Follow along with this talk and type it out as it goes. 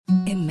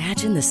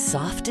Imagine the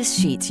softest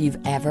sheets you've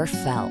ever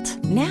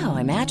felt. Now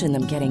imagine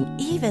them getting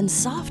even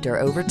softer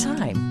over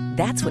time.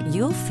 That's what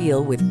you'll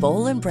feel with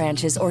Boll &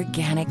 Branch's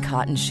organic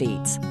cotton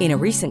sheets. In a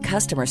recent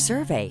customer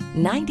survey,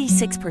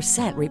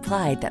 96%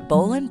 replied that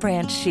Boll &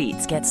 Branch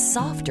sheets get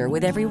softer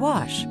with every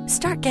wash.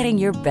 Start getting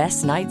your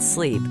best night's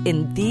sleep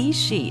in these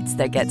sheets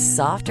that get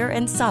softer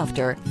and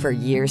softer for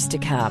years to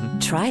come.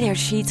 Try their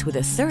sheets with a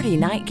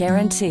 30-night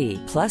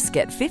guarantee. Plus,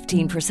 get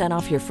 15%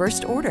 off your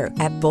first order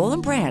at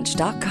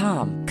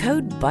bollandbranch.com.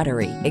 Code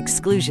BUTTERY.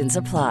 Exclusions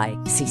apply.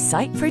 See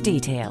site for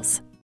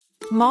details.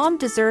 Mom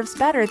deserves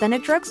better than a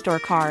drugstore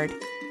card.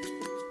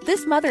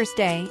 This Mother's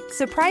Day,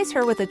 surprise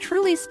her with a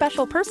truly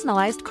special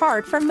personalized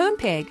card from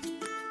Moonpig.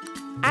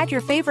 Add your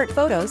favorite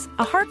photos,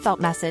 a heartfelt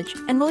message,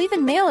 and we'll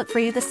even mail it for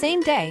you the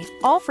same day,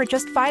 all for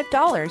just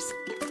 $5.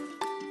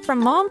 From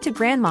mom to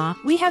grandma,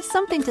 we have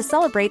something to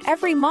celebrate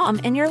every mom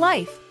in your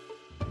life.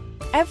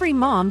 Every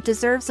mom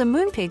deserves a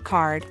Moonpig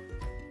card.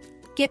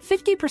 Get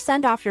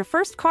 50% off your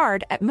first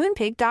card at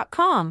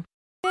moonpig.com.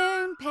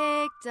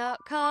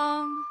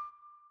 Moonpig.com.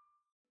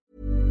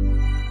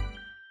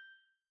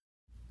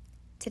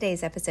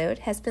 Today's episode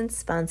has been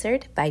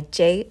sponsored by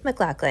J.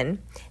 McLaughlin.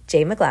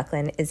 J.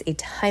 McLaughlin is a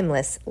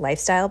timeless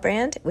lifestyle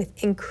brand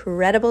with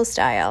incredible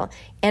style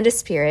and a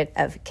spirit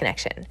of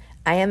connection.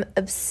 I am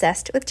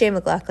obsessed with J.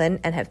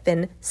 McLaughlin and have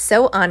been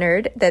so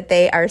honored that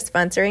they are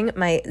sponsoring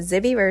my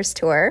Zibbyverse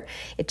tour.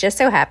 It just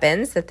so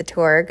happens that the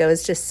tour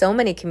goes to so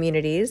many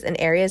communities and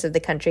areas of the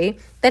country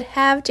that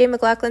have J.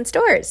 McLaughlin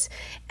stores.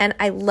 And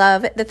I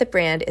love that the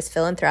brand is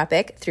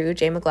philanthropic through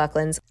J.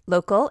 McLaughlin's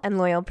local and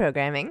loyal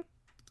programming.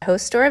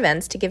 Host store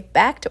events to give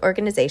back to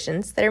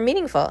organizations that are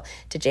meaningful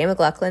to J.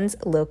 McLaughlin's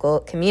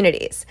local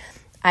communities.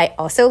 I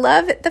also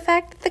love the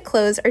fact that the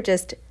clothes are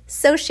just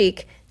so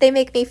chic. They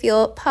make me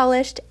feel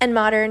polished and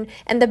modern,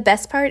 and the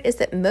best part is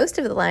that most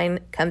of the line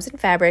comes in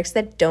fabrics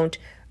that don't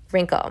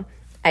wrinkle.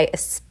 I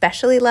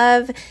especially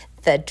love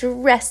the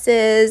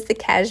dresses, the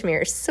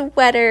cashmere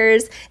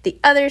sweaters, the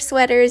other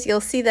sweaters. You'll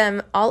see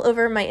them all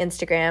over my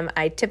Instagram.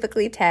 I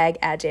typically tag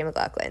at J.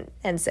 McLaughlin,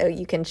 and so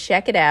you can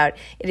check it out.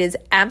 It is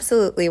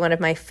absolutely one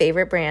of my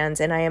favorite brands,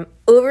 and I am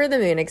over the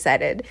moon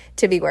excited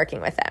to be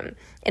working with them.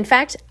 In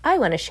fact, I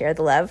want to share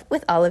the love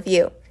with all of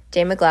you.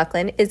 J.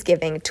 McLaughlin is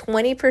giving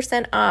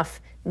 20% off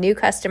new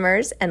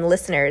customers and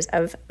listeners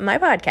of my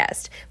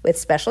podcast with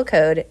special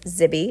code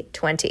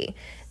ZIBBY20,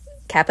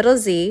 capital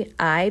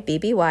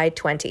ZIBBY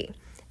 20.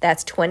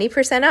 That's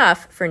 20%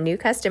 off for new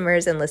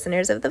customers and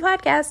listeners of the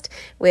podcast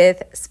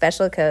with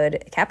special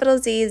code capital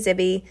Z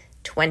ZIBBY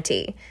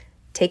 20.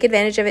 Take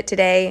advantage of it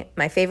today.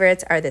 My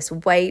favorites are this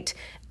white,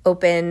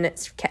 open,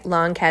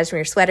 long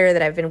cashmere sweater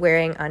that I've been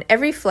wearing on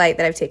every flight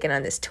that I've taken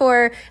on this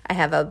tour. I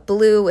have a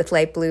blue with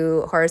light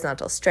blue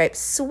horizontal striped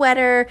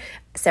sweater,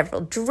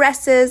 several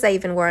dresses I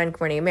even wore on Good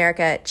Morning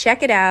America.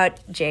 Check it out,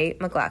 J.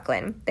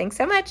 McLaughlin. Thanks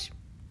so much.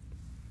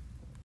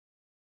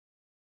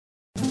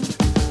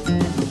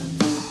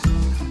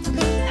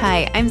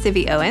 Hi, I'm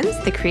Zibby Owens,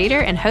 the creator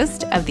and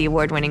host of the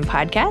award-winning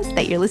podcast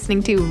that you're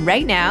listening to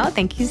right now.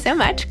 Thank you so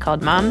much,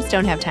 called Moms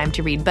Don't Have Time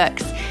to Read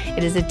Books.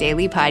 It is a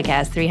daily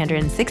podcast,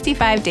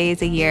 365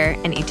 days a year,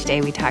 and each day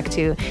we talk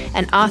to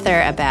an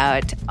author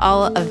about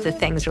all of the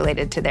things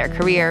related to their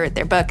career,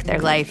 their book, their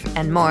life,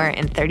 and more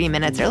in 30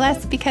 minutes or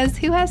less, because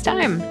who has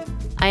time?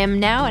 I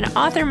am now an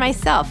author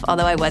myself,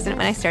 although I wasn't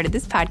when I started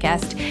this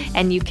podcast,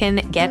 and you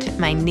can get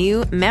my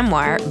new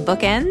memoir,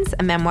 Bookends,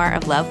 a memoir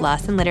of love,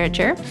 loss, and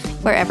literature,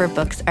 wherever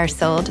books are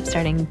sold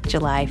starting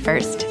July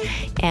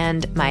 1st,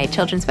 and my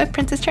children's book,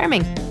 Princess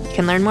Charming. You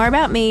can learn more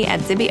about me at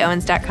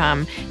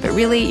zibbyowens.com, but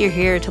really you're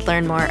here to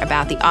learn more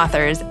about the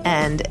authors,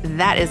 and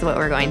that is what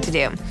we're going to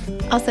do.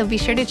 Also, be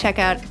sure to check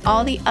out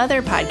all the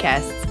other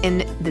podcasts in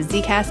the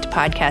Zcast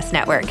Podcast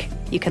Network.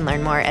 You can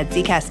learn more at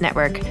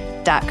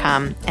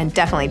zcastnetwork.com and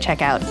definitely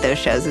check out those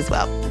shows as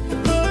well.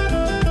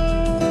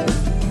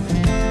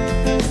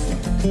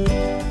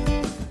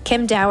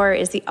 Kim Dower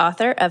is the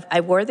author of I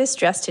Wore This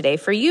Dress Today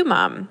for You,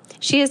 Mom.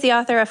 She is the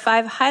author of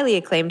 5 highly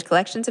acclaimed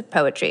collections of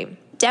poetry.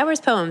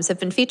 Dower's poems have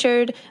been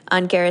featured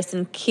on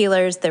Garrison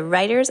Keillor's The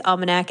Writer's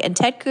Almanac and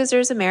Ted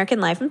Koozer's American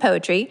Life and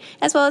Poetry,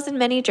 as well as in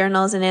many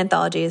journals and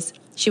anthologies.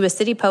 She was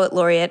City Poet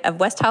Laureate of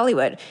West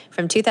Hollywood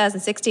from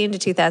 2016 to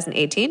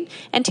 2018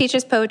 and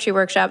teaches poetry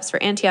workshops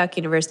for Antioch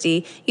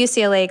University,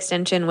 UCLA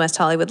Extension, West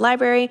Hollywood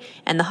Library,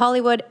 and the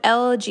Hollywood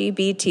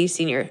LGBT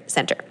Senior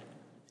Center.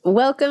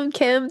 Welcome,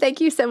 Kim.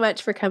 Thank you so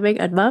much for coming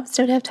on Moms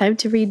Don't Have Time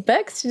to Read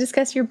Books to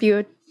discuss your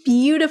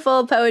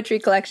beautiful poetry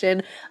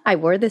collection. I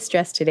wore this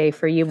dress today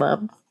for you,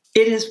 Mom.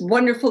 It is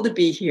wonderful to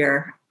be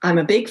here. I'm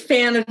a big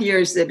fan of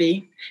yours,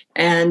 Zibby,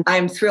 and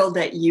I'm thrilled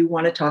that you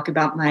want to talk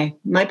about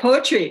my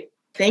poetry.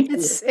 Thank you.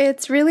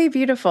 It's really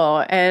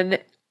beautiful, and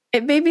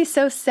it made me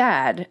so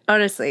sad,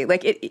 honestly.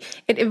 Like it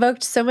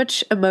evoked so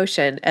much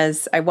emotion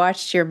as I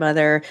watched your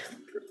mother.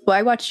 Well,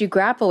 I watched you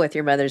grapple with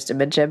your mother's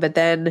dementia, but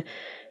then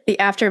the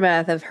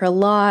aftermath of her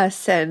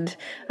loss, and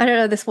I don't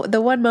know,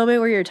 the one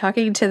moment where you're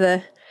talking to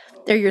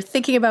or you're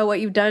thinking about what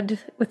you've done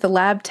with the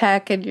lab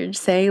tech and you're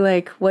saying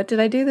like, what did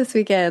I do this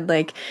weekend?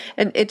 Like,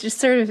 and it just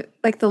sort of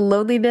like the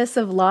loneliness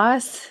of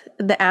loss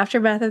and the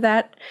aftermath of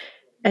that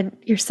and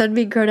your son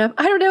being grown up.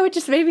 I don't know. It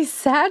just made me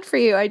sad for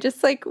you. I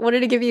just like wanted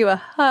to give you a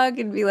hug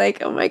and be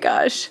like, oh my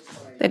gosh.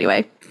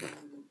 Anyway.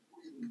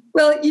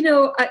 Well,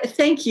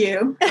 thank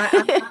you.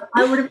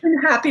 I would have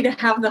been happy to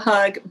have the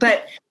hug,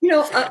 but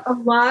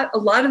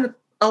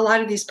a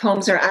lot of these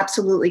poems are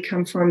absolutely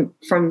come from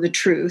the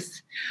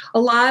truth. A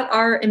lot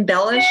are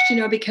embellished,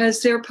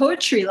 because they're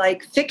poetry,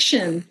 like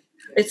fiction.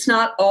 It's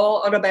not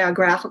all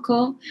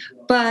autobiographical,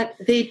 but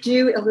they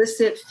do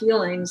elicit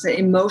feelings,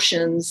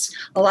 emotions.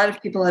 A lot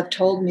of people have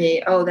told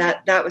me, "Oh,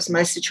 that was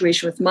my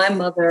situation with my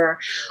mother,"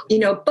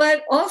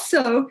 But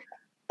also,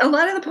 a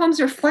lot of the poems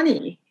are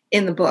funny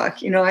in the book,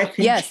 I think.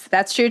 Yes,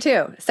 that's true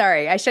too.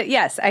 Sorry. I should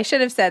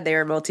have said they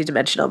were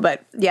multidimensional,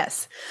 but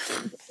yes.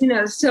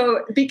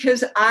 So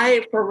because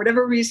for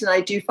whatever reason,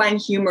 I do find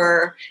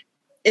humor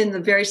in the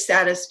very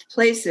saddest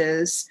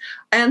places.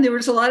 And there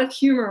was a lot of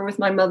humor with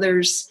my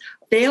mother's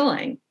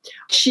failing.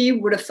 She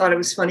would have thought it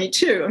was funny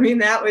too. I mean,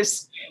 that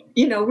was,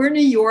 we're New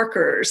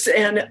Yorkers,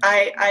 and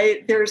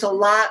there's a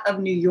lot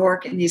of New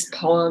York in these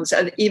poems.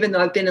 Even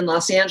though I've been in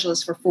Los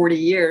Angeles for 40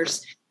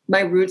 years, my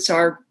roots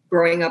are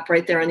growing up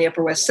right there on the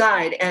Upper West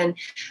Side, and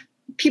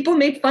people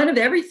made fun of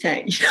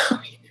everything,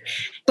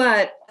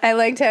 But I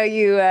liked how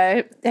you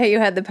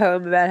had the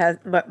poem about how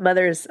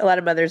a lot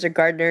of mothers are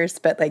gardeners,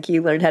 but like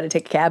you learned how to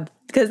take a cab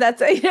because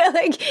that's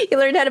like you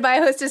learned how to buy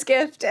a hostess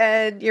gift,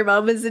 and your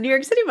mom was a New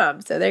York City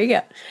mom, so there you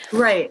go.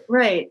 Right.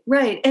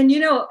 And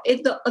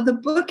the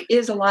book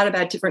is a lot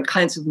about different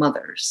kinds of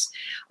mothers,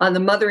 the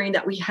mothering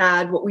that we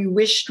had, what we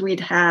wished we'd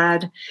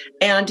had,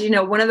 and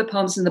one of the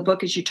poems in the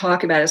book, as you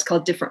talk about, is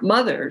called "Different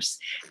Mothers,"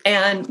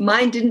 and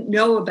mine didn't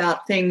know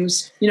about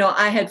things.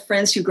 I had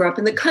friends who grew up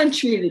in the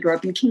country, they grew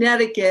up in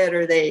Connecticut,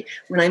 or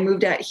when I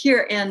moved out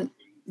here, and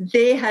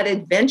they had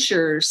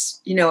adventures,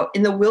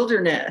 in the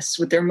wilderness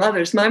with their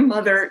mothers. My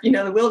mother,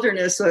 the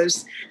wilderness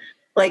was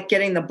like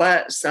getting the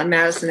bus on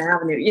Madison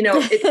Avenue,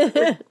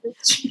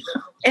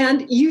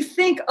 and you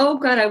think, oh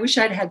God, I wish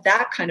I'd had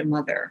that kind of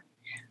mother.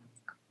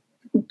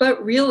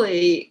 But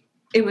really,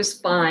 it was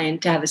fine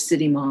to have a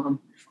city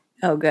mom.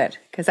 Oh, good,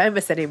 because I'm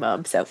a city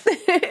mom. So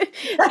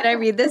can I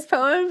read this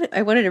poem?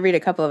 I wanted to read a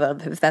couple of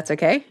them, if that's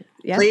okay.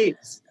 Yeah,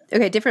 please.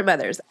 Okay, different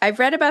mothers. I've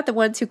read about the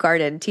ones who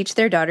garden teach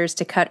their daughters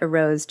to cut a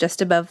rose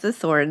just above the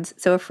thorns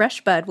so a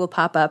fresh bud will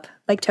pop up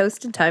like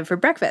toast in time for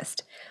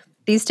breakfast.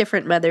 These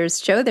different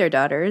mothers show their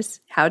daughters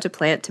how to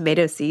plant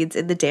tomato seeds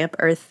in the damp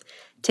earth,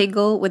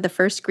 tingle when the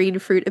first green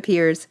fruit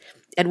appears,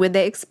 and when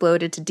they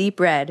explode into deep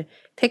red,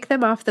 pick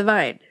them off the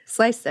vine,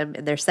 slice them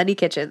in their sunny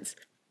kitchens.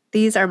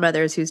 These are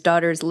mothers whose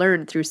daughters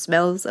learn through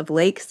smells of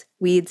lakes,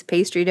 weeds,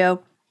 pastry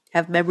dough,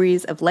 have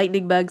memories of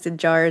lightning bugs in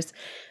jars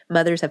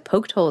mothers have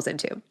poked holes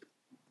into.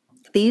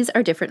 These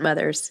are different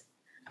mothers.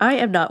 I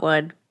am not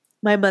one.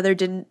 My mother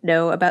didn't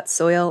know about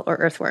soil or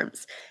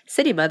earthworms.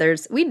 City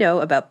mothers, we know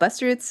about bus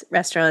routes,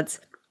 restaurants,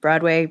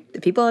 Broadway, the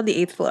people on the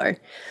 8th floor.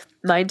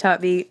 Mine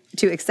taught me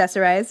to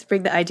accessorize,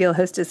 bring the ideal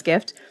hostess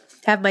gift,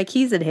 have my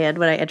keys in hand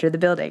when I enter the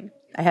building.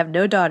 I have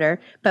no daughter,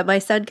 but my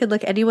son can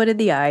look anyone in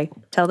the eye,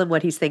 tell them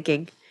what he's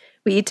thinking.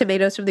 We eat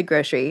tomatoes from the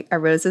grocery. Our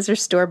roses are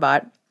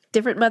store-bought.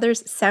 Different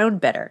mothers sound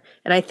better,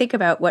 and I think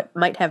about what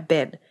might have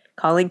been.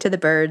 Calling to the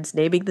birds,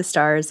 naming the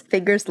stars,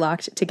 fingers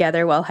locked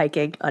together while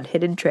hiking on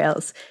hidden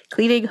trails,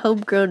 cleaning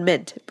homegrown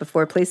mint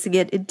before placing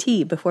it in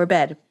tea before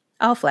bed.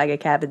 I'll flag a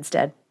cab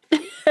instead.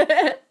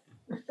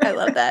 I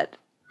love that.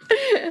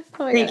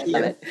 Oh my God, I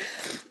love it.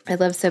 I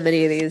love so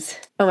many of these.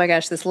 Oh my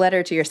gosh, this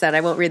letter to your son.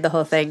 I won't read the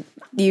whole thing.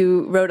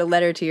 You wrote a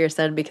letter to your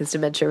son because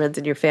dementia runs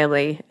in your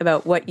family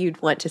about what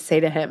you'd want to say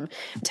to him.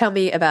 Tell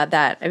me about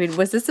that. I mean,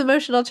 was this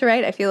emotional to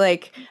write? I feel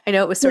like, I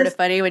know it was sort of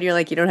funny when you're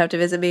like, you don't have to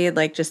visit me and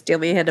like, just deal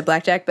me a hand of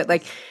blackjack. But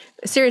like,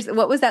 seriously,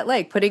 what was that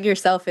like, putting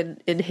yourself in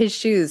his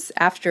shoes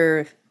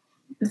after?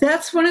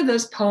 That's one of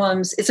those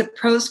poems. It's a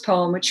prose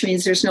poem, which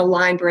means there's no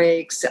line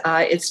breaks.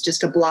 It's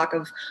just a block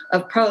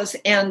of prose.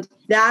 And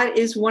that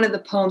is one of the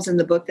poems in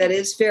the book that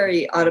is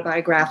very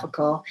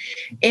autobiographical.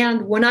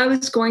 And when I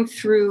was going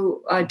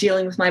through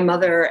dealing with my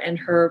mother and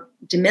her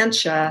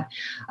dementia,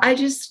 I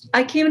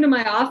came into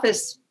my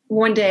office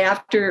one day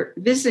after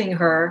visiting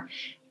her,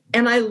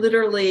 and I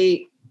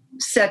literally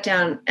sat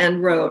down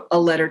and wrote a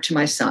letter to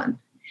my son.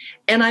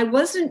 And I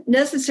wasn't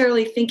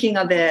necessarily thinking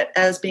of it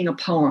as being a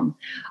poem,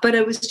 but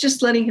I was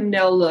just letting him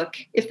know, look,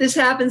 if this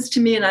happens to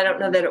me, and I don't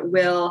know that it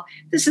will,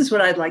 this is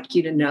what I'd like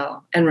you to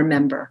know and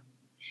remember.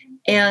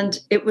 And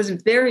it was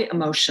very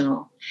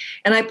emotional.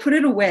 And I put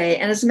it away.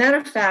 And as a matter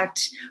of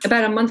fact,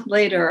 about a month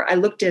later, I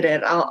looked at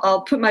it.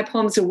 I'll put my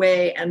poems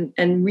away and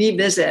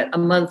revisit a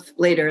month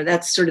later.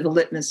 That's sort of the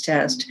litmus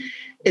test.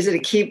 Is it a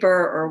keeper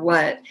or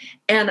what?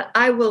 And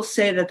I will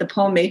say that the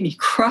poem made me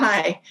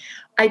cry.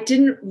 I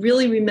didn't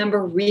really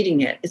remember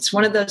reading it. It's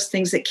one of those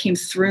things that came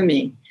through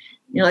me.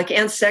 You know, like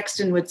Anne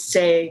Sexton would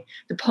say,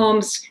 the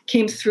poems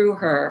came through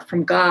her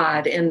from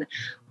God. And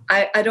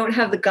I don't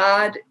have the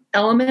God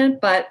element,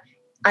 but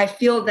I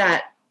feel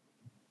that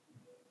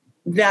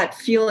that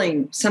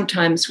feeling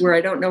sometimes where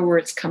I don't know where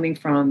it's coming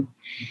from.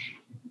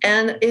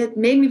 And it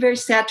made me very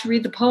sad to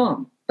read the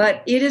poem.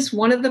 But it is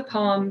one of the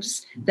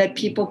poems that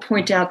people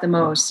point out the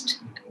most.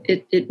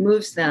 It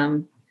moves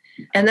them.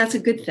 And that's a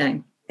good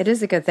thing. It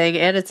is a good thing,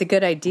 and it's a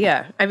good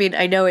idea. I mean,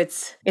 I know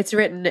it's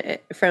written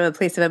from a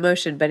place of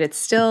emotion, but it's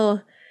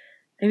still,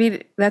 I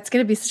mean, that's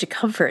going to be such a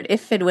comfort.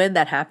 If and when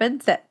that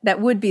happens,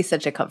 that would be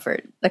such a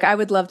comfort. Like, I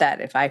would love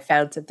that if I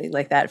found something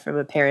like that from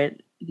a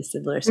parent in a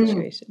similar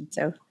situation.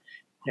 So,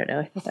 I don't know.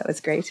 I thought that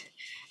was great.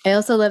 I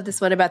also love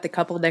this one about the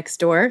couple next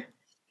door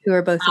who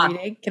are both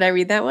reading. Can I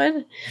read that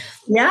one?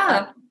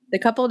 Yeah. The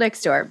couple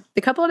next door.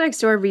 The couple next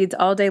door reads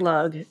all day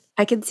long.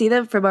 I can see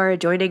them from our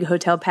adjoining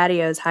hotel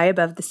patios high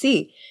above the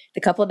sea.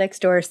 The couple next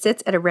door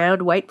sits at a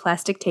round white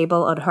plastic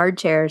table on hard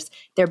chairs,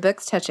 their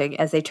books touching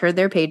as they turn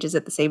their pages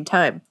at the same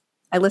time.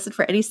 I listen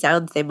for any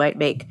sounds they might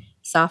make,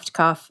 soft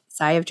cough,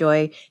 sigh of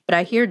joy, but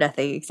I hear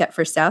nothing except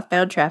for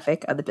southbound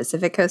traffic on the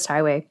Pacific Coast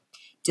Highway,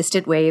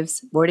 distant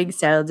waves, morning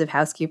sounds of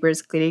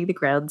housekeepers cleaning the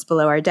grounds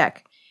below our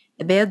deck.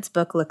 The man's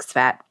book looks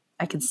fat.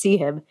 I can see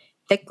him,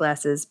 thick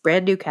glasses,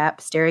 brand new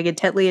cap, staring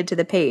intently into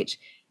the page.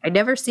 I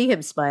never see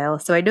him smile,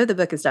 so I know the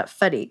book is not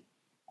funny.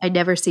 I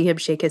never see him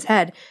shake his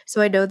head,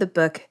 so I know the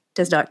book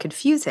does not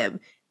confuse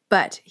him.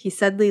 But he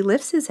suddenly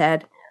lifts his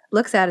head,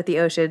 looks out at the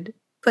ocean,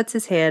 puts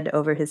his hand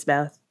over his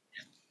mouth.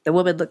 The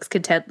woman looks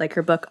content, like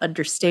her book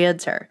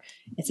understands her.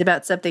 It's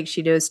about something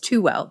she knows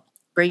too well,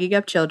 bringing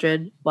up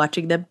children,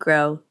 watching them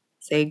grow,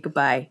 saying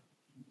goodbye.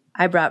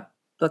 I brought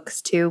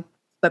books too,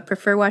 but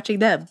prefer watching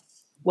them.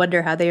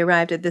 Wonder how they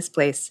arrived at this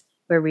place,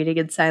 where reading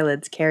in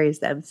silence carries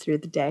them through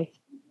the day.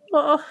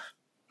 Oh,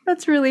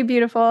 that's really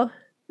beautiful.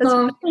 That's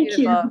really thank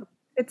you.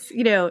 It's,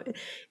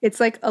 it's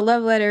like a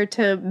love letter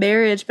to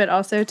marriage, but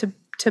also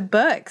to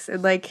books,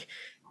 and like,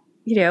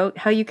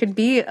 how you can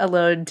be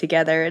alone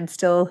together and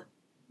still,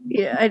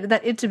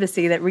 that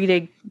intimacy that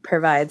reading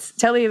provides.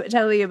 Tell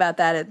me about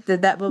that.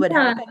 Did that moment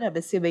happen? I'm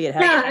assuming it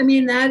happened. Yeah, I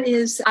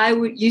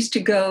mean, used to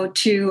go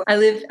to, I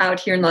live out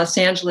here in Los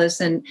Angeles,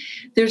 and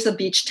there's a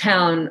beach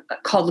town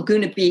called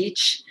Laguna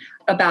Beach,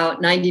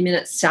 about 90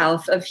 minutes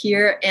south of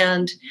here.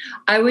 And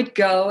I would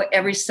go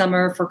every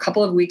summer for a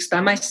couple of weeks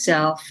by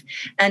myself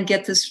and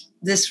get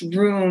this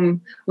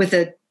room with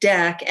a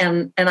deck,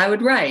 and I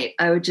would write.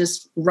 I would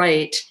just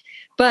write.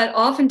 But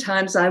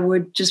oftentimes I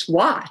would just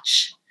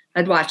watch.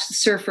 I'd watch the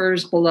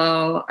surfers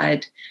below.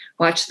 I'd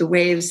watch the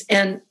waves.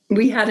 And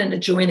we had an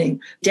adjoining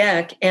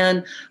deck,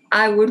 and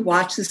I would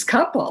watch this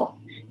couple.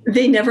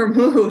 They never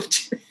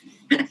moved.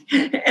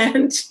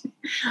 And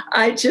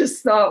I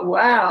just thought,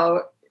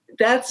 wow,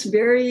 that's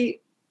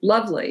very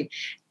lovely.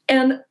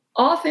 And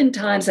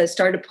oftentimes I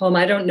start a poem,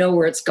 I don't know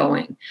where it's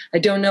going. I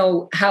don't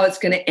know how it's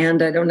going to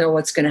end. I don't know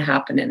what's going to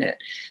happen in it.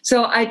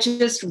 So I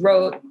just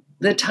wrote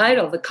the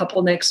title, The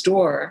Couple Next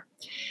Door.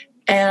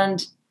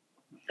 And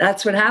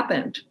that's what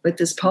happened with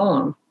this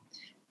poem.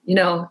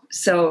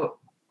 So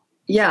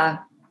yeah,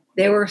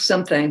 they were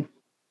something.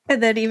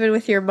 And then even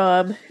with your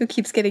mom, who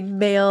keeps getting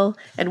mail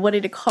and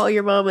wanting to call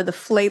your mom when the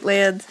flight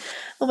lands.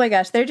 Oh my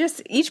gosh,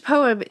 each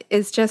poem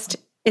is just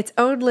its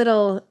own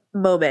little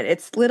moment,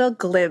 its little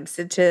glimpse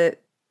into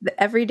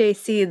the everyday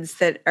scenes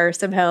that are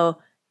somehow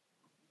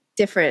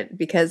different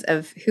because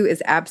of who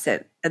is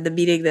absent and the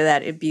meaning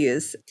that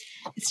imbues.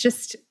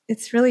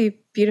 It's really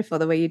beautiful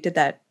the way you did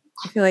that.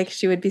 I feel like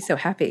she would be so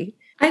happy.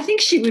 I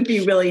think she would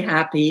be really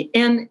happy.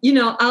 And,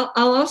 I'll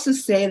also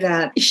say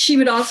that she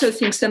would also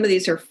think some of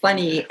these are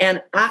funny.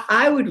 And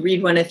I would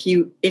read one if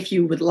you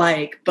would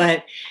like,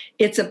 but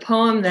it's a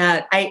poem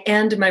that I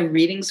end my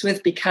readings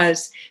with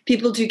because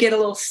people do get a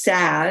little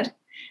sad.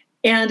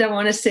 And I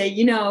want to say,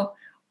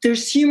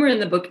 there's humor in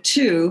the book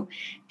too.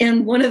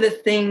 And one of the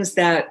things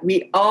that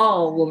we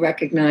all will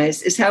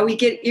recognize is how we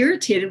get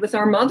irritated with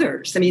our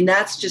mothers. I mean,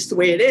 that's just the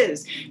way it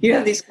is. You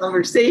have these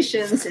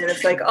conversations and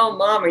it's like, oh,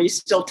 Mom, are you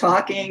still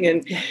talking?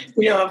 And,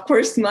 of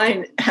course,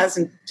 mine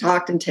hasn't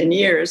talked in 10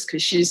 years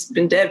because she's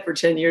been dead for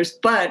 10 years,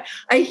 but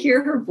I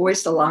hear her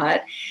voice a lot.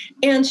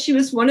 And she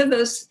was one of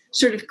those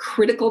sort of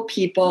critical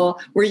people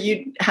where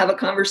you'd have a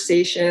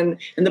conversation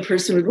and the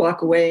person would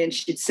walk away and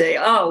she'd say,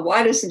 oh,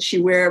 why doesn't she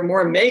wear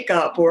more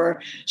makeup?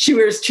 Or she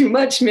wears too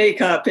much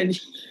makeup. And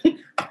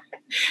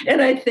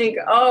and I think,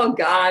 oh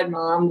God,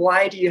 Mom,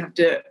 why do you have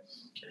to?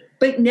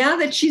 But now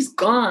that she's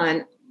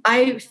gone,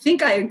 I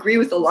think I agree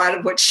with a lot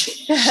of what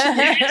she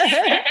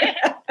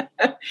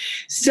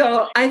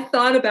So I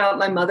thought about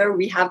my mother.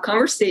 We have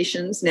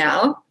conversations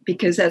now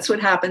because that's what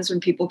happens when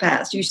people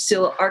pass. You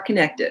still are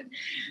connected.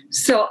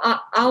 So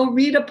I'll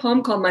read a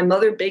poem called My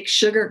Mother Baked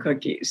Sugar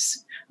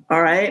Cookies.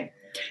 All right.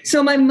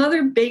 So my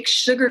mother baked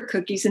sugar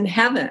cookies in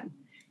heaven,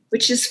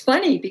 which is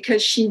funny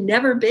because she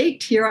never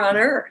baked here on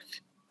earth.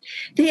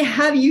 They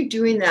have you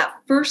doing that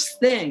first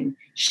thing,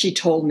 she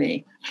told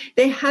me.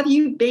 They have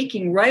you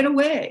baking right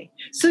away,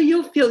 so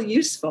you'll feel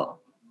useful.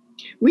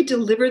 We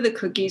deliver the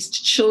cookies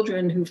to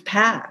children who've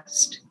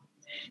passed.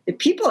 The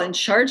people in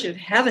charge of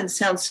heaven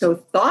sound so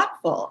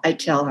thoughtful, I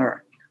tell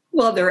her.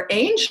 Well, they're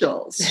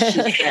angels,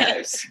 she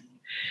says,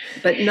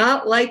 but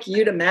not like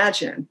you'd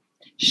imagine.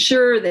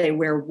 Sure, they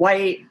wear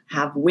white,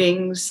 have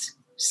wings,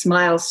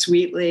 smile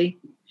sweetly,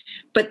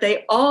 but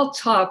they all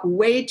talk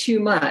way too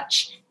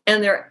much,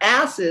 and their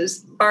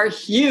asses are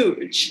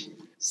huge.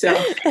 So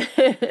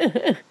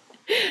I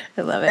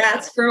love it.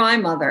 that's for my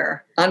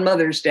mother on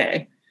Mother's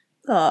Day.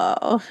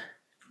 Oh,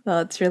 well,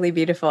 it's really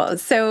beautiful.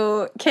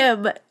 So,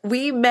 Kim,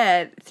 we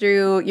met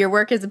through your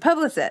work as a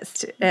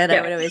publicist, and I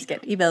would always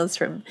get emails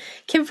from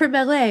Kim from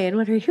LA and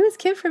wondering, who is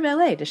Kim from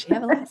LA? Does she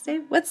have a last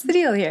name? What's the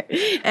deal here?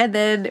 And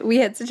then we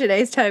had such a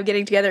nice time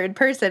getting together in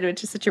person,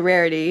 which is such a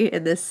rarity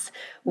in this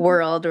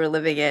world we're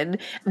living in.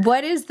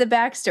 What is the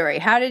backstory?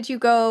 How did you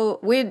go?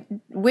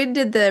 When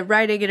did the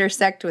writing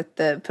intersect with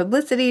the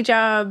publicity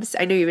jobs?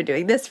 I know you've been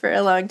doing this for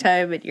a long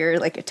time, and you're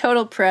like a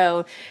total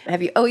pro.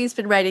 Have you always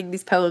been writing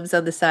these poems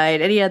on the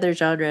side? Any other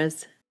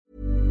genres?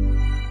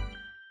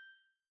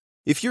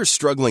 If you're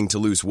struggling to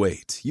lose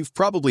weight, you've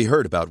probably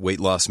heard about weight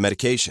loss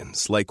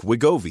medications like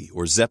Wegovy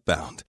or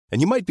Zepbound,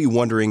 and you might be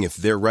wondering if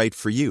they're right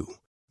for you.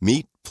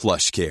 Meet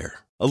PlushCare,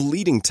 a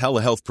leading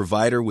telehealth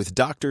provider with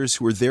doctors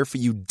who are there for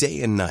you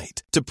day and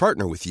night to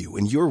partner with you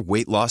in your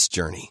weight loss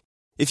journey.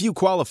 If you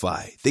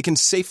qualify, they can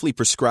safely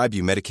prescribe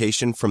you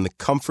medication from the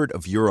comfort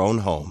of your own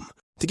home.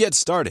 To get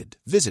started,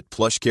 visit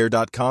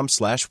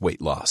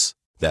plushcare.com/weightloss.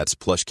 That's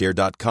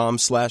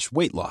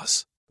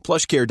plushcare.com/weightloss.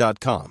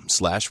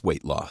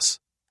 plushcare.com/weightloss.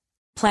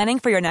 Planning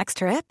for your next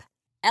trip?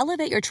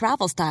 Elevate your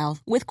travel style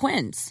with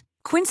Quince.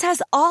 Quince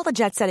has all the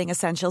jet-setting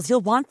essentials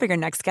you'll want for your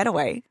next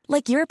getaway,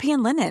 like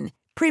European linen,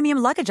 premium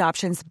luggage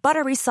options,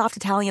 buttery soft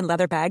Italian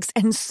leather bags,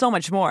 and so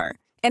much more.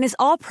 And is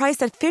all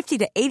priced at 50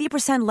 to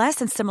 80% less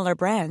than similar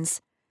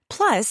brands.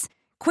 Plus,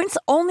 Quince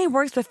only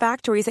works with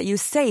factories that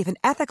use safe and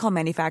ethical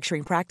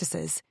manufacturing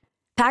practices.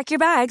 Pack your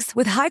bags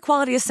with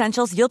high-quality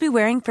essentials you'll be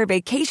wearing for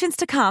vacations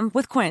to come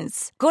with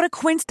Quince. Go to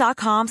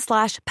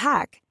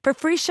quince.com/pack for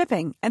free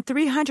shipping and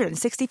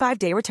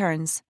 365-day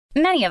returns.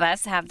 Many of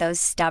us have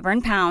those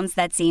stubborn pounds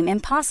that seem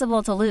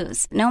impossible to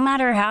lose, no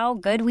matter how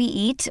good we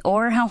eat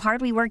or how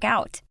hard we work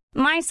out.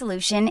 My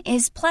solution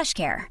is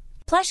PlushCare.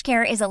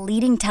 PlushCare is a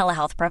leading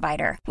telehealth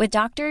provider with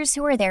doctors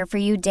who are there for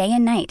you day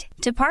and night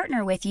to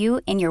partner with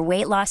you in your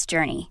weight loss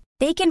journey.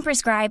 They can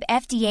prescribe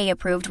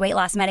FDA-approved weight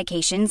loss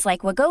medications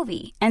like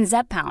Wegovy and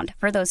Zepbound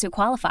for those who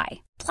qualify.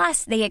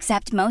 Plus, they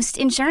accept most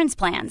insurance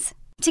plans.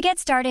 To get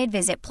started,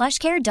 visit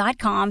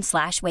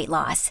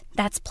plushcare.com/weightloss.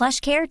 That's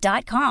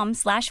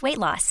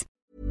plushcare.com/weightloss.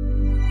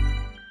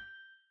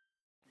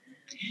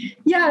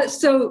 Yeah,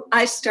 so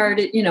I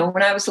started,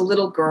 when I was a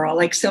little girl,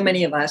 like so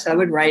many of us, I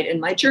would write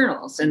in my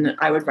journals and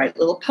I would write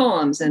little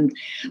poems, and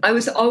I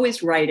was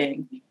always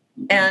writing.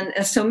 And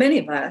as so many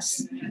of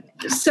us.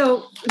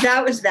 So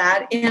that was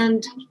that.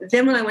 And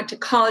then when I went to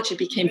college, it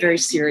became very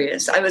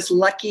serious. I was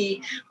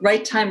lucky,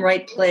 right time,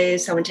 right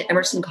place. I went to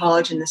Emerson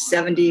College in the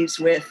 70s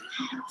with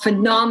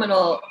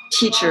phenomenal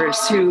teachers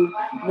who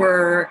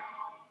were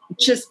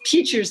just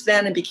teachers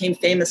then and became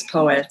famous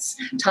poets.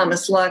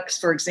 Thomas Lux,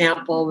 for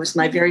example, was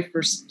my very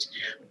first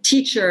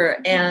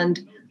teacher.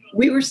 And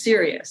we were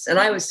serious, and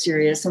I was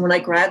serious. And when I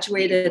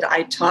graduated,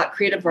 I taught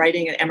creative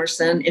writing at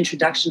Emerson,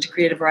 Introduction to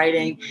Creative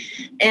Writing,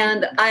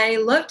 and I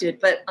loved it.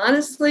 But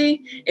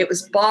honestly, it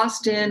was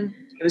Boston.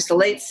 It was the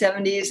late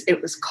 70s.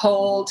 It was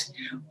cold.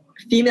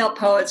 Female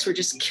poets were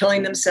just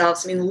killing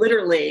themselves. I mean,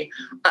 literally,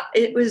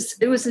 it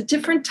was a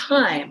different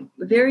time,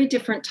 a very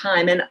different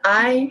time. And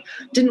I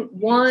didn't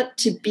want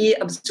to be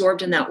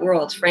absorbed in that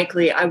world.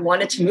 Frankly, I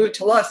wanted to move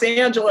to Los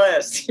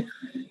Angeles.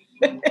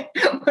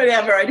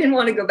 Whatever. I didn't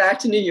want to go back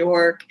to New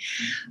York.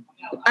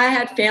 I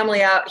had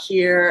family out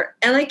here,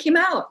 and I came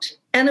out,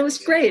 and it was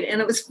great,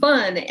 and it was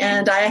fun,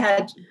 and I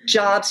had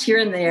jobs here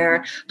and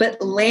there, but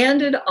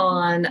landed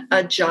on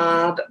a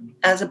job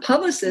as a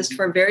publicist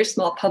for a very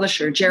small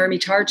publisher, Jeremy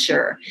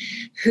Tarcher,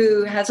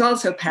 who has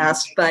also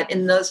passed, but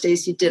in those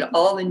days he did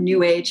all the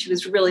new age. He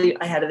was really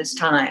ahead of his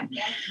time.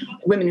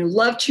 Women Who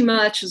Love Too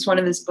Much was one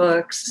of his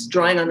books,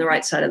 Drawing on the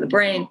Right Side of the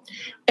Brain.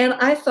 And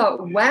I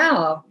thought,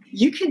 wow,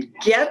 you could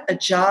get a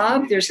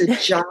job. There's a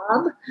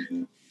job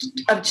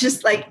of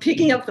just like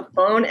picking up the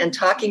phone and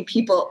talking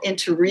people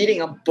into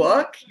reading a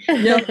book.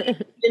 No,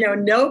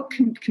 no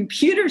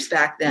computers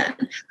back then,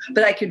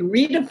 but I could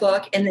read a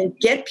book and then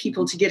get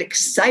people to get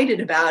excited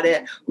about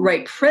it,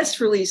 write press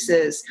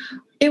releases.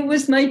 It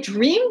was my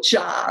dream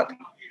job.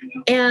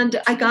 And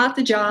I got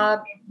the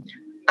job.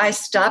 I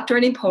stopped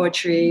writing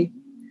poetry.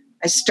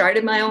 I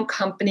started my own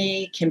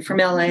company, came from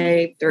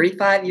LA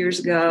 35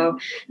 years ago,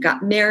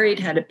 got married,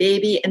 had a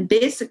baby, and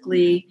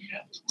basically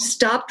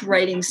stopped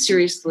writing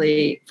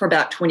seriously for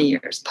about 20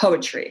 years,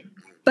 poetry.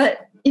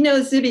 But,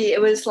 Zibby, it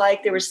was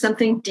like there was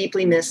something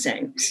deeply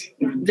missing.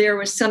 There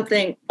was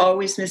something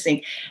always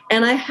missing.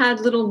 And I had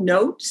little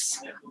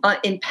notes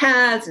in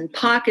pads and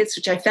pockets,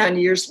 which I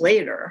found years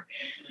later.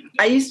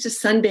 I used to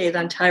sunbathe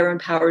on Tyrone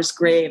Power's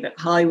grave at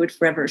Hollywood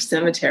Forever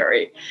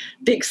Cemetery,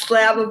 big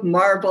slab of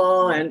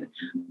marble. And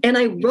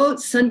I wrote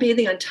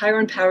sunbathing on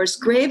Tyrone Power's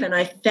grave, and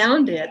I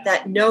found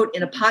that note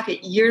in a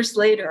pocket years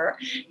later,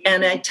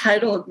 and I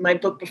titled my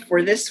book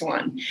before this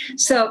one.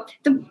 So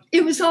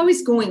it was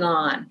always going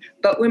on.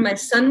 But when my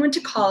son went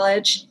to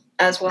college,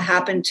 as will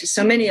happen to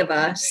so many of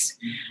us,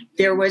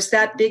 there was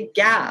that big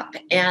gap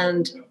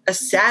and a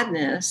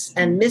sadness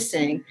and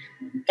missing.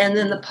 And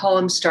then the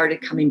poems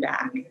started coming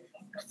back,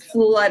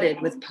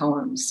 flooded with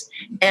poems.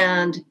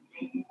 And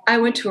I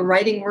went to a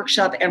writing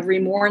workshop every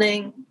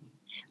morning.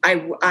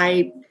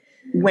 I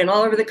went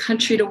all over the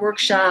country to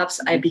workshops.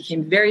 I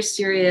became very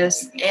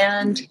serious,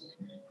 and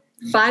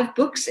 5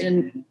 books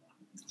in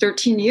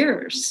 13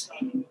 years.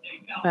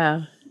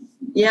 Wow.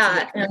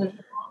 Yeah.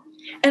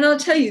 And I'll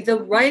tell you, the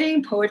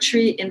writing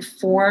poetry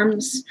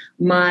informs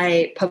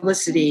my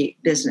publicity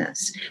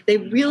business. They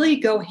really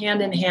go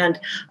hand in hand.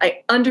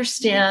 I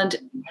understand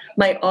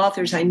my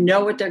authors. I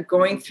know what they're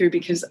going through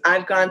because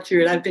I've gone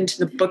through it. I've been to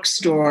the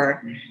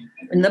bookstore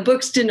and the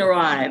books didn't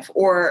arrive,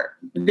 or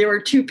there were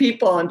 2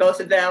 people and both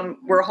of them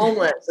were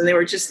homeless and they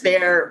were just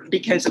there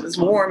because it was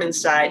warm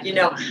inside. You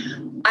know,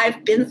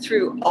 I've been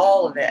through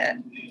all of it.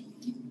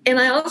 And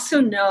I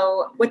also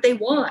know what they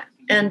want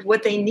and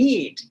what they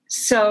need.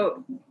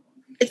 So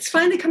it's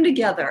finally come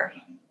together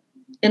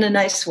in a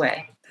nice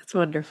way. That's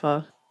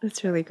wonderful.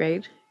 That's really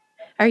great.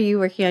 Are you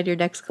working on your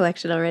next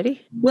collection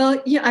already?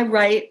 Well, yeah, I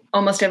write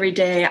almost every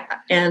day.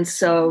 And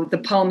so the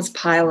poems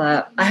pile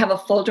up. I have a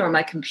folder on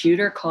my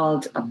computer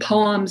called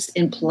Poems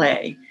in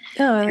Play.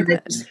 Oh, I like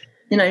that.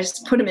 I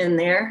just put them in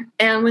there.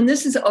 And when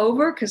this is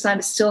over, because I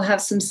still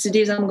have some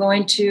cities I'm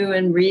going to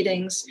and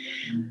readings,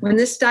 when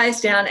this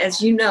dies down,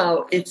 as you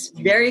know, it's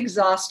very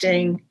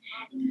exhausting.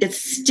 It's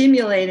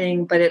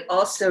stimulating, but it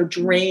also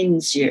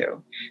drains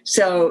you.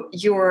 So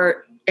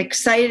you're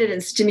excited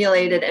and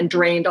stimulated and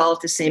drained all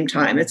at the same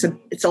time. It's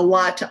a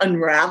lot to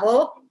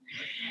unravel.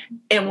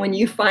 And when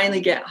you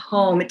finally get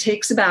home, it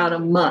takes about a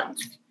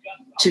month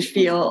to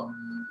feel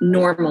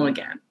normal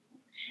again.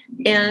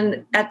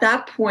 And at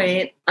that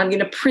point, I'm going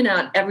to print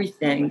out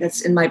everything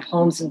that's in my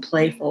Poems in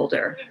Play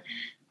folder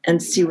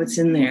and see what's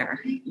in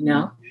there, you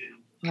know?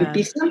 Could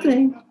be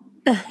something.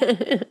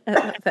 I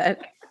love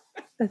that.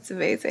 That's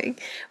amazing.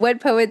 What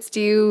poets do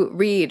you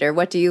read, or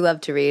what do you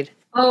love to read?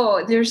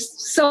 Oh, there's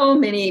so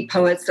many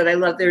poets that I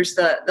love. There's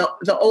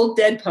the old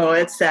dead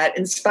poets that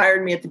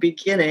inspired me at the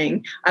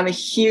beginning. I'm a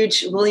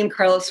huge William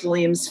Carlos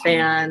Williams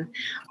fan.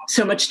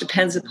 So much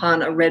depends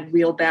upon a red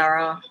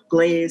wheelbarrow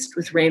glazed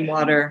with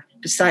rainwater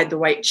beside the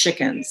white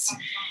chickens.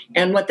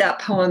 And what that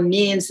poem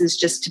means is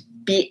just to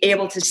be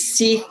able to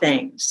see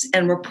things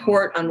and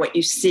report on what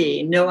you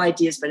see, no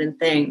ideas, but in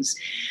things.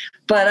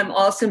 But I'm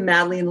also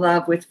madly in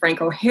love with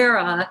Frank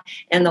O'Hara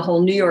and the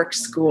whole New York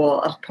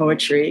school of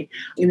poetry.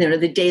 You know,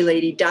 the day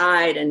lady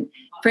died, and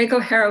Frank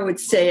O'Hara would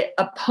say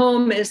a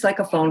poem is like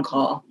a phone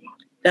call.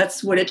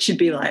 That's what it should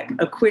be like,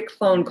 a quick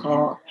phone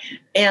call.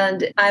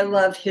 And I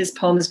love his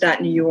Poems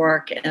About New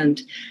York,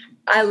 and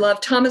I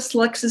love Thomas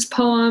Lux's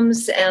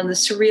poems and the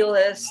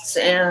Surrealists,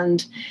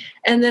 and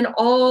then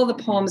all the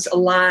poems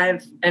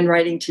alive and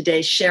writing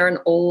today, Sharon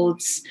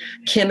Olds,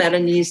 Kim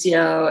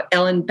Adonisio,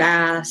 Ellen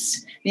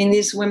Bass. I mean,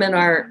 these women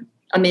are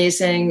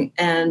amazing,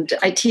 and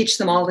I teach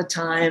them all the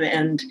time,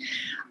 and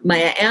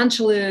Maya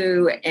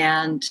Angelou,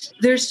 and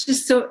there's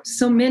just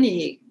so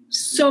many.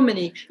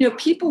 You know,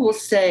 people will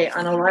say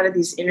on a lot of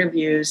these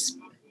interviews,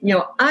 you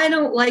know, I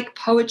don't like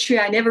poetry.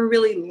 I never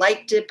really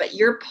liked it, but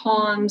your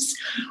poems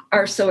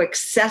are so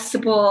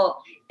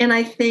accessible. And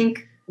I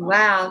think,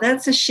 wow,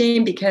 that's a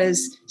shame,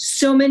 because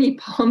so many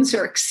poems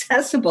are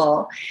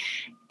accessible.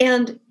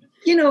 And,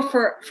 you know,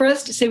 for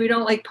us to say we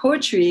don't like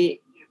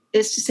poetry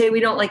is to say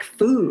we don't like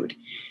food.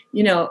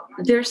 You know,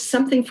 there's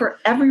something for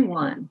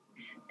everyone.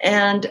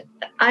 And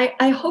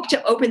I hope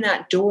to open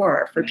that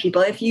door for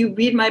people. If you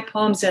read my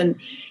poems and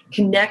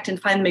connect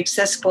and find them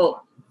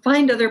accessible,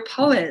 find other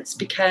poets,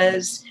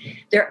 because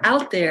they're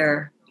out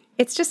there.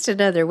 It's just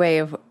another way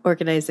of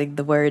organizing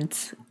the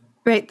words,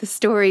 right? The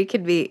story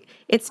can be,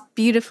 it's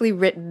beautifully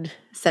written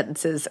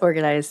sentences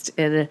organized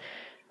in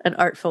an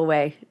artful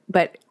way.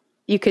 But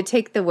you could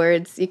take the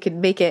words, you could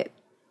make it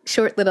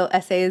short little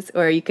essays,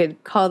 or you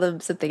could call them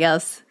something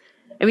else.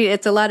 I mean,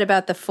 it's a lot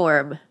about the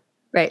form,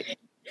 right?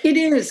 It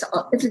is.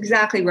 It's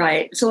exactly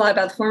right. It's a lot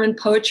about the form, and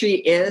poetry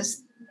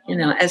is, you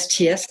know, as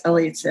T.S.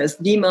 Eliot says,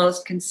 the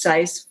most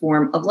concise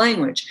form of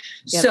language.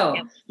 Yep. So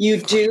you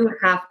do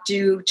have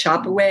to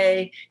chop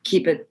away,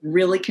 keep it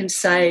really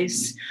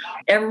concise.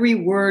 Every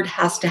word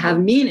has to have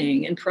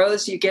meaning. In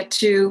prose, you get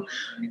to,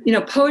 you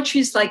know,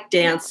 poetry is like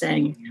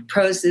dancing.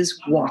 Prose is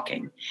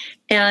walking.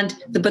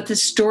 But the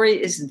story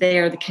is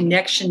there. The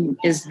connection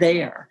is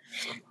there.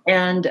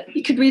 And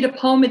you could read a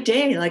poem a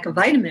day, like a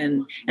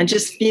vitamin, and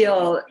just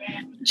feel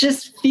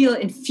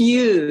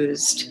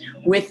infused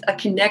with a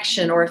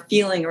connection or a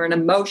feeling or an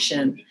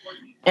emotion.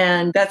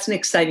 And that's an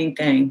exciting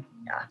thing.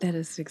 Yeah. That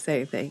is an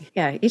exciting thing.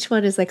 Yeah. Each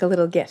one is like a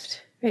little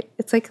gift, right?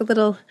 It's like a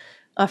little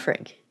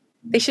offering.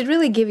 They should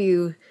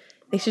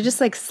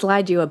just like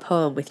slide you a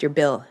poem with your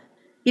bill.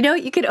 You know,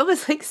 you could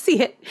almost like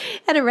see it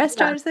at a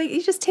restaurant. Yeah. It's like,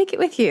 you just take it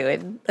with you.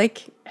 And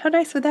like, how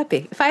nice would that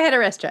be? If I had a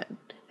restaurant,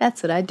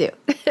 that's what I do.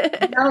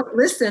 Now,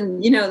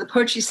 listen, you know, the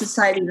Poetry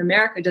Society of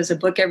America does a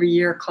book every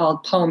year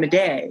called Poem a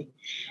Day.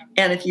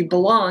 And if you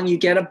belong, you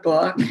get a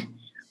book,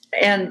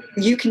 and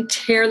you can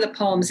tear the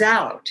poems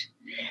out.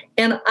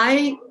 And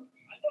I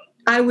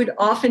would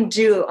often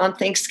do on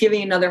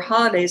Thanksgiving and other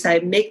holidays,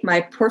 I'd make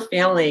my poor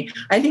family,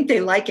 I think they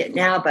like it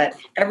now, but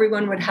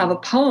everyone would have a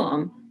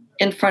poem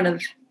in front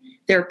of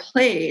their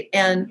plate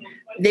and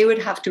they would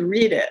have to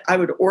read it. I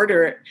would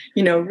order it,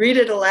 read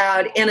it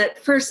aloud. And at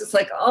first it's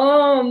like,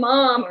 oh,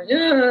 Mom,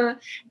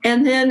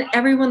 and then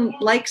everyone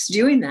likes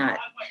doing that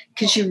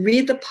because you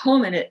read the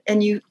poem in it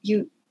and you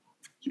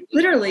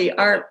literally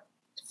are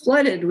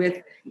flooded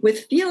with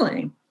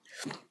feeling.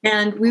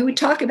 And we would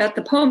talk about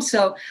the poem.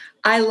 So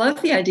I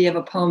love the idea of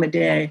a poem a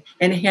day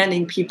and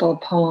handing people a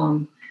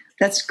poem.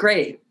 That's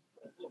great.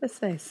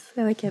 That's nice.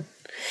 I like it.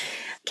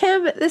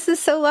 Kim, this is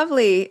so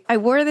lovely. I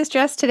wore this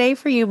dress today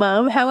for you,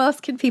 Mom. How else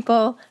can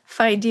people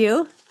find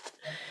you?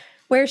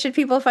 Where should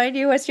people find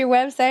you? What's your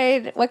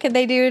website? What can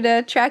they do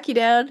to track you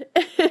down?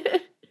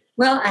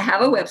 Well, I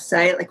have a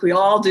website like we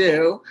all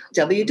do,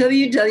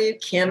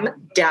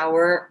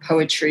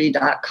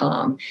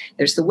 www.kimdowerpoetry.com.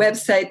 There's the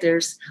website.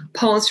 There's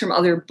poems from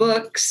other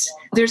books.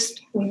 There's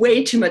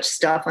way too much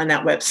stuff on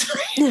that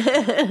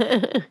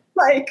website.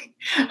 Like,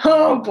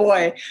 oh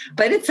boy,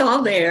 but it's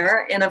all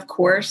there. And of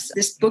course,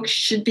 this book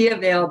should be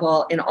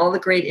available in all the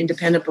great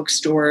independent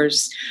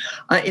bookstores.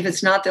 If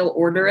it's not, they'll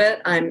order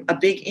it. I'm a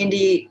big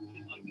indie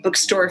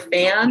bookstore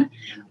fan,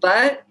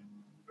 but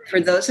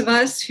for those of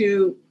us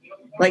who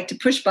like to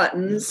push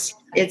buttons,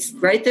 it's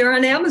right there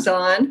on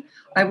Amazon.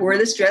 I wore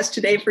this dress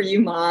today for you,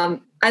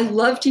 Mom. I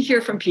love to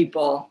hear from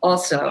people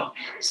also.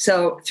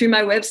 So through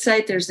my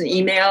website, there's an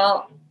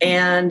email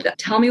and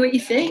tell me what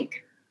you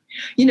think.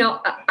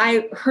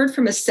 I heard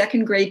from a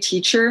second grade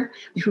teacher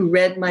who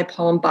read my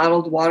poem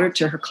Bottled Water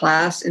to her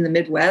class in the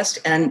Midwest,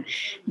 and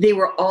they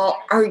were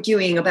all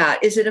arguing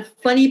about, is it a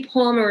funny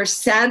poem or a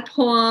sad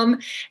poem?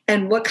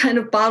 And what kind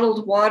of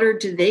bottled water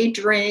do they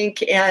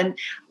drink? And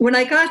when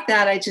I got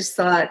that, I just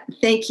thought,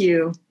 thank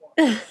you.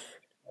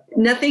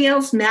 Nothing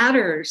else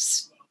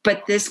matters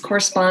but this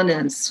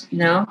correspondence,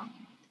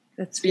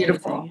 That's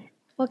beautiful. Amazing.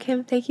 Well,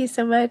 Kim, thank you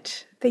so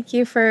much. Thank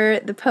you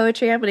for the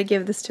poetry. I'm going to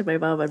give this to my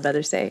mom on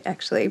Mother's Day,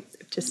 actually.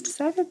 I've just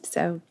decided.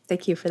 So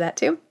thank you for that,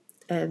 too.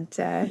 And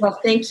well,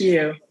 thank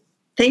you.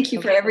 Thank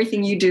you for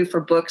everything you do for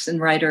books and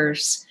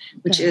writers,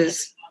 which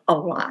is a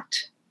lot.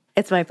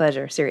 It's my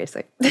pleasure.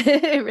 Seriously.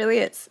 It really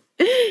is.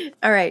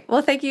 All right.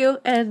 Well, thank you.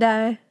 And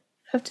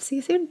hope to see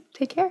you soon.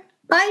 Take care.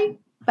 Bye.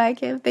 Bye,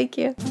 Kim. Thank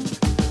you.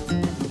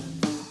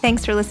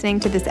 Thanks for listening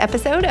to this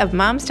episode of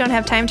Moms Don't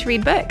Have Time to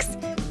Read Books.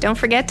 Don't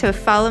forget to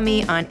follow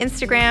me on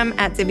Instagram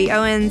at Zibby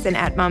Owens and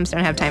at Moms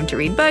Don't Have Time to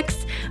Read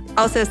Books.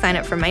 Also sign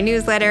up for my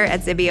newsletter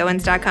at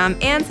zibbyowens.com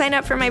and sign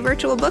up for my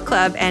virtual book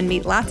club and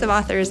meet lots of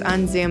authors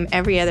on Zoom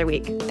every other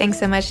week. Thanks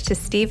so much to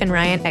Steve and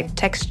Ryan at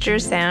Texture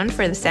Sound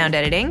for the sound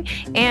editing.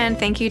 And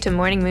thank you to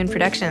Morning Moon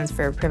Productions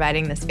for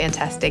providing this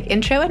fantastic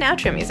intro and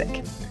outro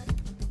music.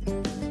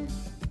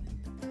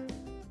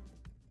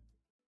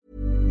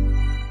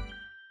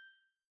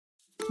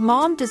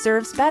 Mom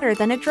deserves better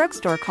than a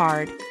drugstore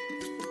card.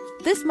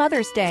 This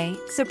Mother's Day,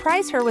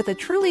 surprise her with a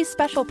truly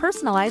special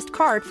personalized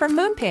card from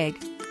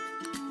Moonpig.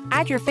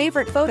 Add your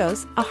favorite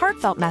photos, a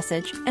heartfelt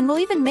message, and we'll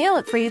even mail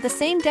it for you the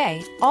same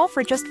day, all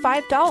for just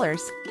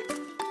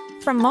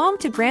 $5. From mom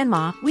to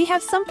grandma, we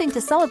have something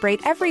to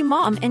celebrate every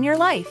mom in your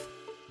life.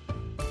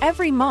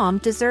 Every mom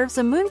deserves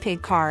a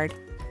Moonpig card.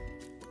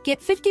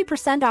 Get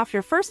 50% off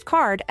your first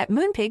card at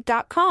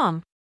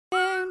Moonpig.com.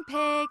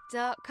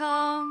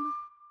 Moonpig.com.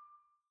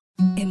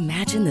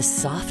 Imagine the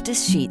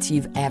softest sheets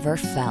you've ever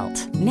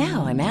felt.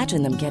 Now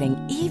imagine them getting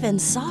even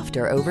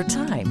softer over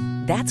time.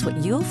 That's what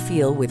you'll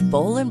feel with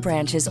Boll &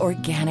 Branch's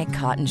organic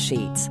cotton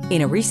sheets.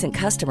 In a recent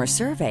customer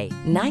survey,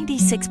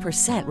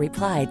 96%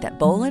 replied that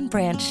Boll &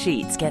 Branch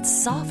sheets get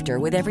softer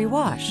with every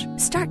wash.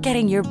 Start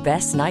getting your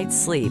best night's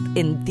sleep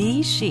in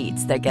these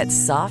sheets that get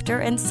softer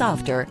and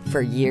softer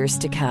for years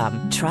to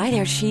come. Try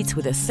their sheets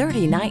with a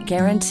 30-night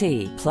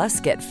guarantee.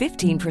 Plus, get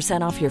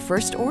 15% off your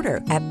first order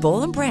at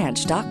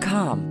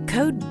bollandbranch.com.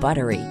 Code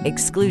BUTTERY.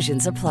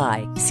 Exclusions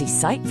apply. See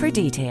site for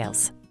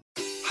details.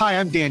 Hi,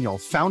 I'm Daniel,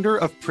 founder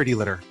of Pretty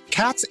Litter.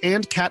 Cats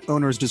and cat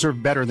owners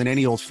deserve better than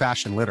any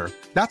old-fashioned litter.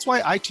 That's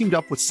why I teamed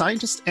up with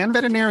scientists and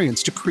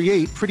veterinarians to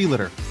create Pretty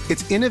Litter.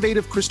 Its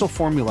innovative crystal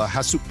formula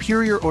has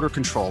superior odor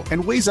control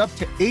and weighs up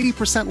to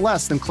 80%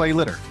 less than clay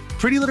litter.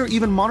 Pretty Litter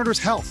even monitors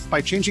health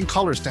by changing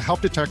colors to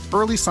help detect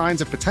early signs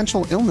of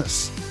potential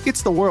illness.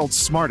 It's the world's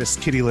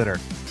smartest kitty litter.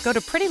 Go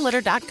to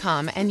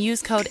prettylitter.com and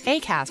use code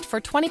ACAST for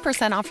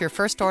 20% off your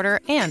first order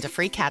and a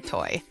free cat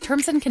toy.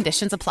 Terms and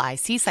conditions apply.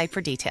 See site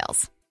for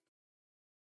details.